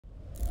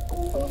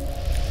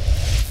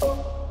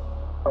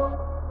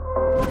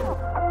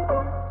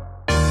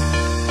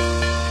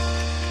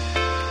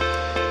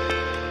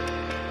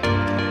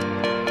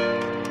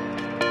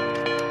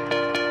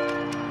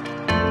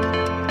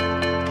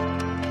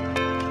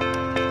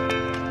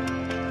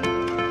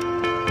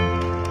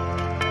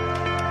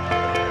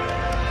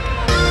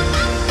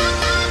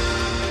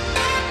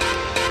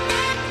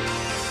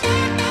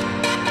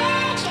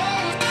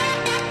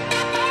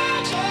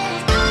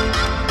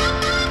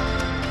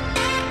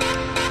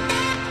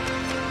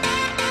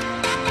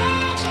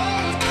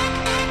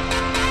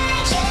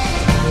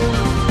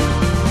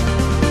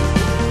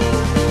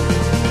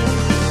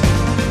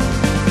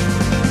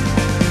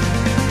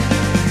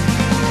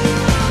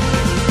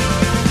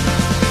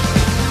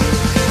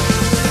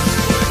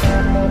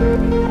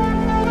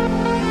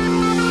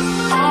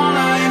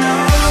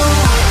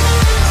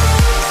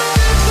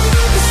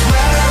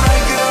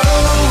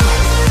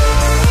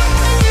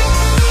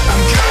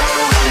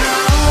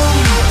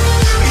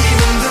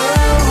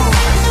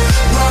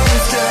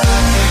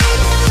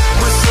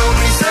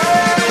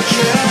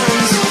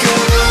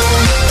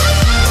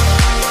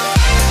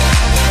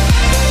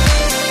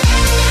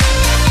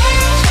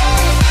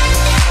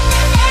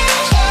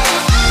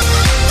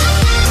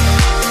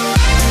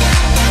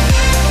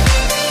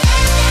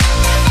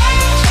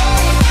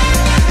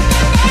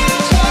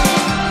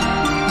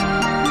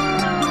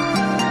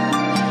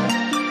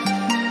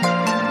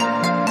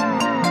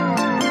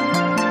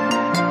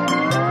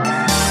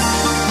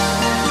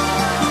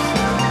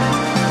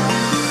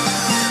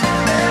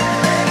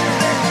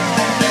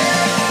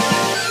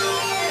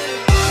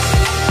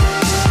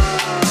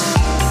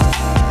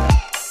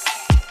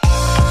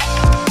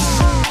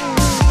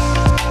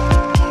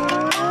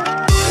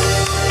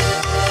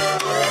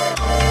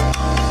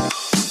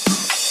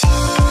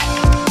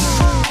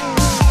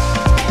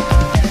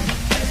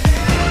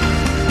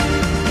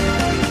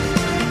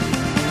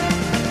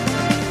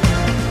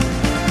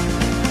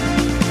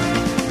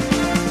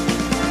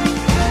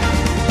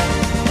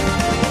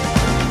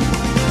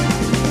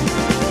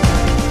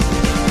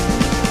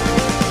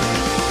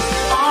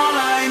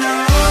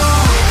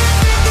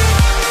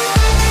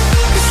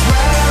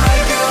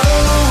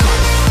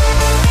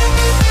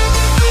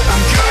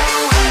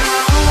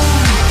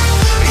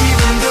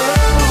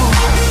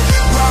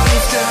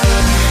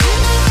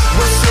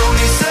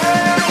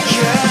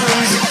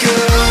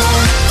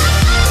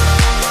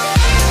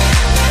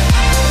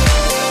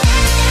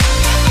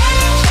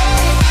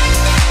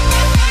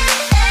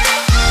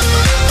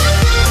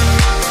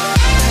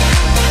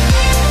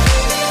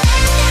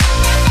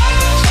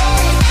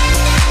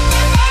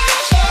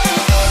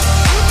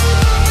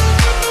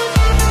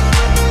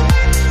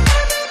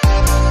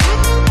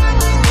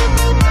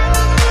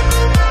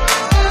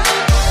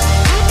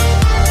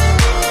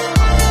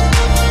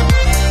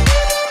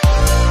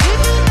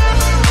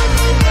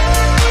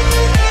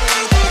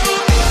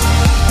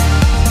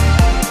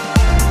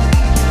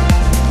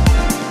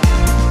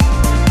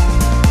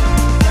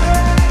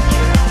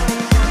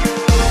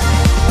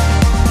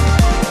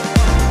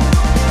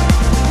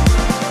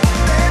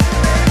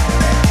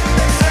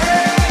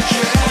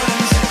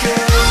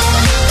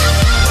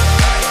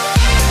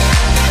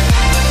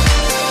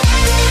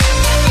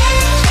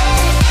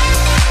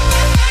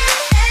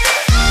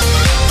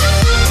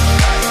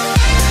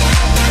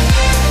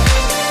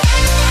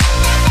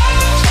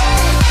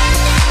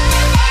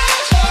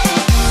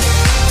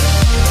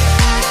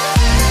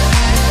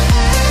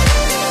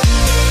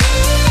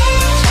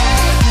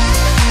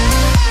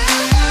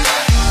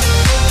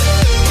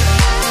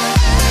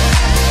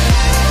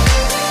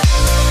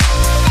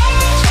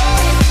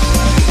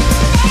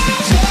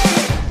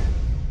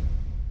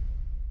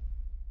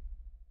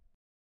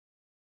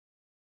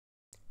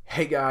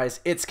Hey guys,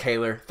 it's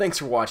Kaler. Thanks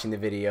for watching the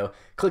video.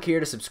 Click here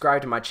to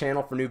subscribe to my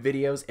channel for new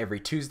videos every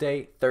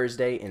Tuesday,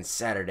 Thursday, and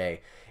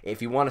Saturday.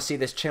 If you want to see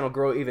this channel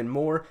grow even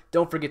more,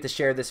 don't forget to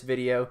share this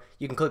video.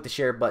 You can click the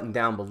share button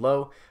down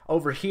below.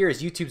 Over here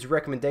is YouTube's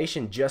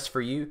recommendation just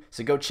for you,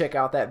 so go check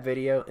out that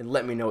video and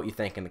let me know what you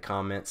think in the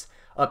comments.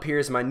 Up here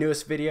is my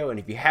newest video, and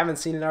if you haven't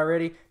seen it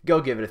already,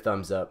 go give it a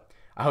thumbs up.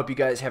 I hope you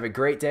guys have a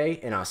great day,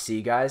 and I'll see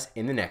you guys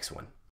in the next one.